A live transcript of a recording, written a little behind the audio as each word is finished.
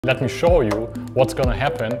Let me show you what's gonna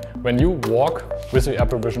happen when you walk with the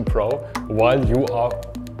Apple Vision Pro while you are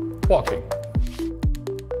walking.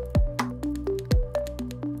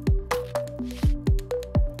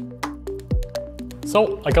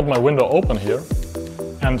 So I got my window open here,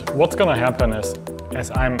 and what's gonna happen is, as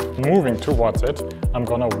I'm moving towards it, I'm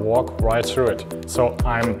gonna walk right through it. So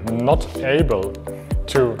I'm not able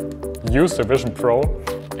to use the Vision Pro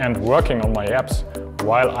and working on my apps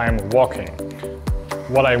while I'm walking.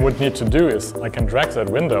 What I would need to do is I can drag that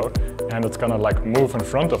window and it's gonna like move in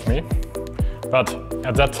front of me. But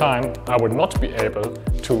at that time, I would not be able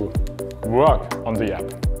to work on the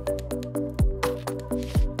app.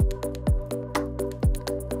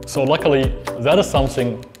 So luckily, that is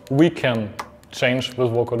something we can change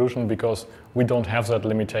with Walkolution because we don't have that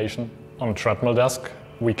limitation. On a treadmill desk,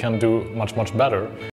 we can do much better.